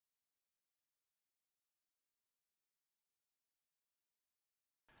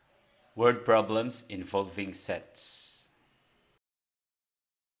Word problems involving sets.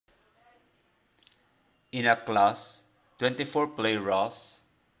 In a class, 24 play ROS,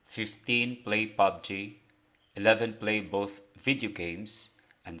 15 play PUBG, 11 play both video games,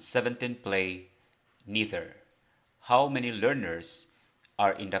 and 17 play neither. How many learners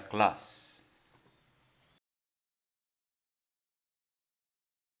are in the class?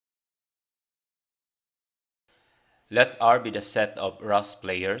 Let R be the set of ROS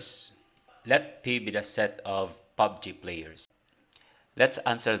players. Let P be the set of PUBG players. Let's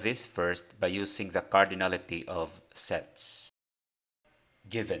answer this first by using the cardinality of sets.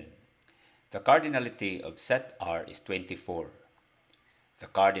 Given, the cardinality of set R is 24. The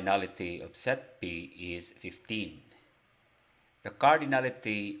cardinality of set P is 15. The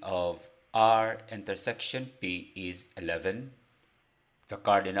cardinality of R intersection P is 11. The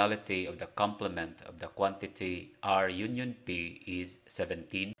cardinality of the complement of the quantity R union P is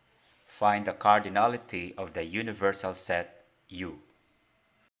 17. Find the cardinality of the universal set U.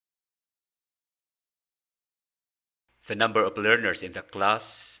 The number of learners in the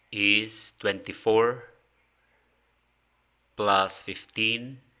class is 24 plus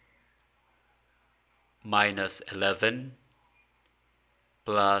 15 minus 11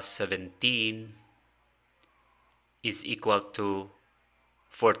 plus 17 is equal to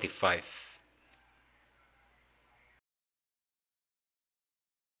 45.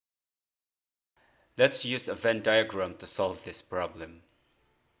 Let's use a Venn diagram to solve this problem.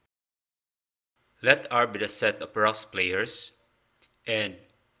 Let R be the set of ROS players and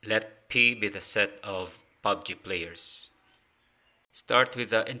let P be the set of PUBG players. Start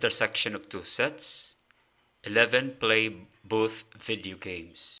with the intersection of two sets. 11 play both video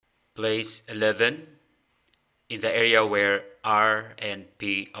games. Place 11 in the area where R and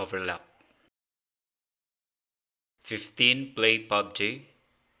P overlap. 15 play PUBG.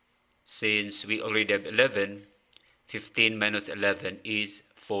 Since we already have 11, 15 minus 11 is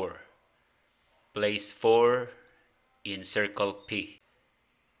 4. Place 4 in circle P.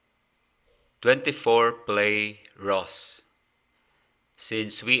 24 play ROS.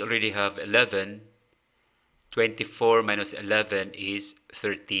 Since we already have 11, 24 minus 11 is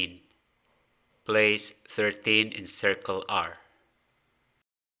 13. Place 13 in circle R.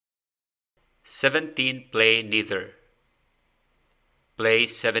 17 play neither.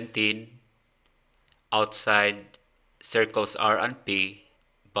 Place 17 outside circles R and P,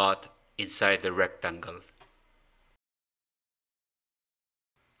 but inside the rectangle.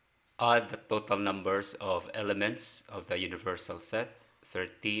 Add the total numbers of elements of the universal set.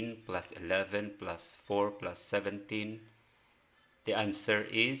 13 plus 11 plus 4 plus 17. The answer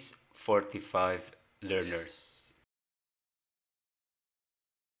is 45 learners.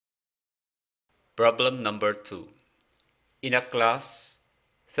 Problem number 2. In a class,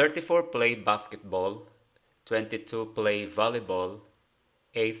 34 play basketball, 22 play volleyball,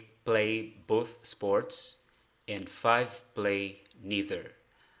 8 play both sports, and 5 play neither.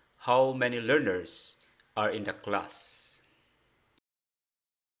 How many learners are in the class?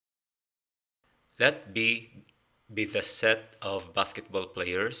 Let B be the set of basketball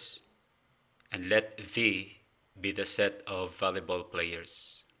players, and let V be the set of volleyball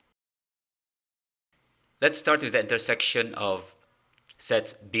players. Let's start with the intersection of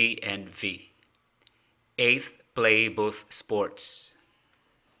sets B and V. 8th play both sports.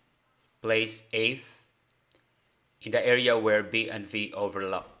 Place 8th in the area where B and V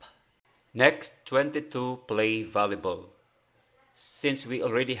overlap. Next, 22 play volleyball. Since we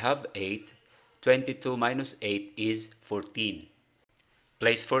already have 8, 22 minus 8 is 14.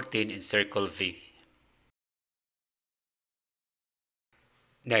 Place 14 in circle V.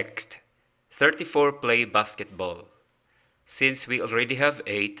 Next, 34 play basketball. Since we already have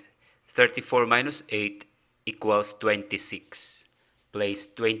 8, 34 minus 8 equals 26. Place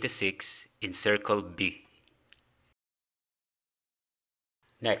 26 in circle B.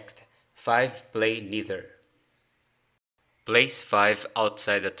 Next, 5 play neither. Place 5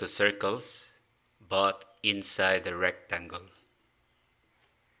 outside the two circles, but inside the rectangle.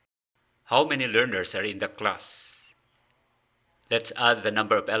 How many learners are in the class? Let's add the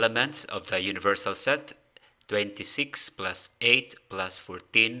number of elements of the universal set. 26 plus 8 plus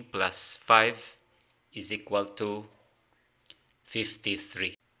 14 plus 5 is equal to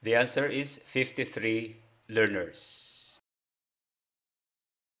 53. The answer is 53 learners.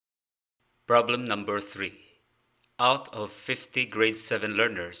 Problem number 3. Out of 50 grade 7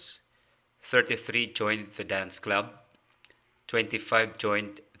 learners, 33 joined the dance club, 25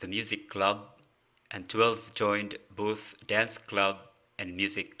 joined the music club, and 12 joined both dance club and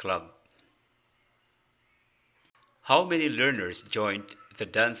music club. How many learners joined the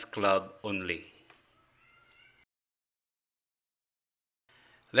dance club only.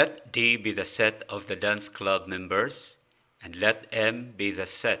 Let D be the set of the dance club members, and let M be the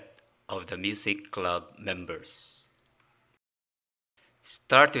set of the music club members.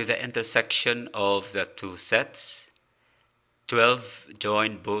 Start with the intersection of the two sets. 12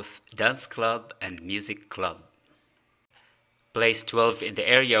 join both dance club and music club. Place 12 in the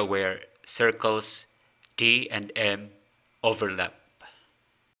area where circles D and M overlap.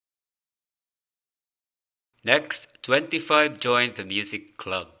 Next, 25 join the music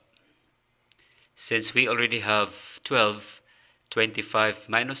club. Since we already have 12, 25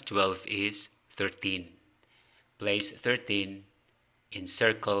 minus 12 is 13. Place 13 in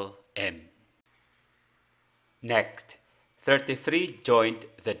circle M. Next, 33 joined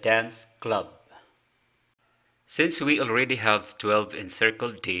the dance club. Since we already have 12 in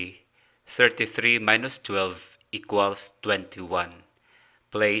circle D, 33 minus 12 equals 21.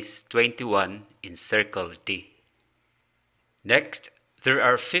 Place 21 in circle D. Next, there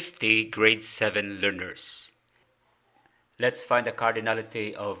are 50 grade 7 learners. Let's find the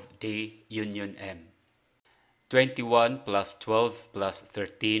cardinality of D union M. 21 plus 12 plus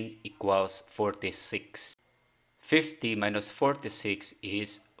 13 equals 46. 50 minus 46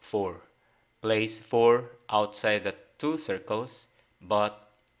 is 4. Place 4 outside the two circles but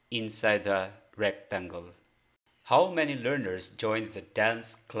inside the rectangle. How many learners joined the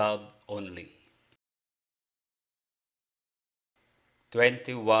dance club only?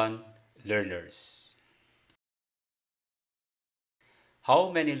 21 learners.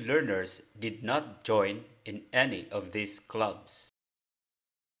 How many learners did not join in any of these clubs?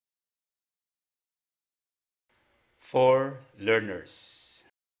 4 learners.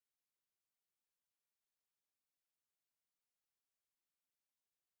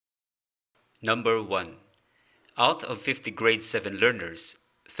 Number 1. Out of 50 grade 7 learners,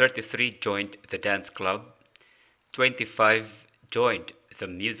 33 joined the dance club, 25 joined the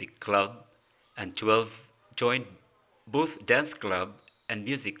music club, and 12 joined both dance club and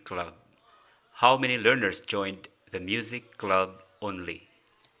music club. How many learners joined the music club only?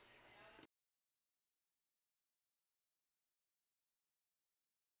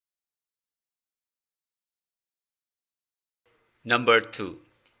 Number 2.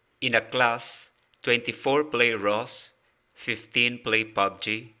 In a class, 24 play ROS, 15 play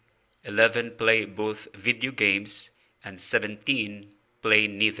PUBG, 11 play both video games, and 17 play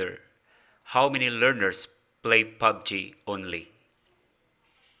neither. How many learners play PUBG only?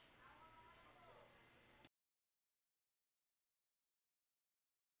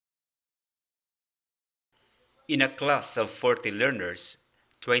 In a class of 40 learners,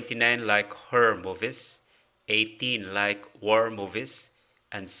 29 like horror movies, 18 like war movies,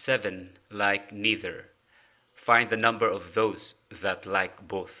 and 7 like neither. Find the number of those that like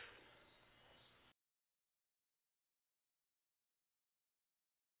both.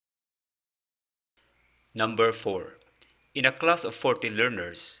 Number 4. In a class of 40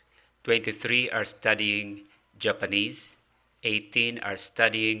 learners, 23 are studying Japanese, 18 are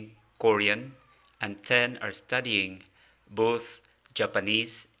studying Korean, and 10 are studying both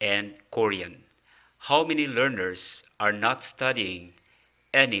Japanese and Korean. How many learners are not studying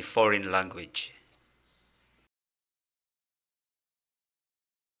any foreign language?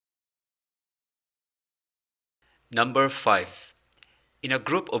 Number 5. In a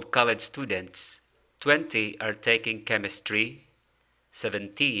group of college students, 20 are taking chemistry,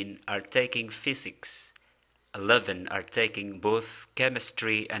 17 are taking physics, 11 are taking both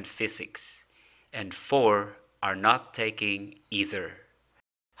chemistry and physics, and 4 are not taking either.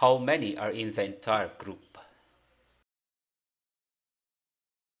 How many are in the entire group?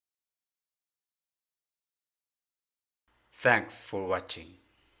 Thanks for watching.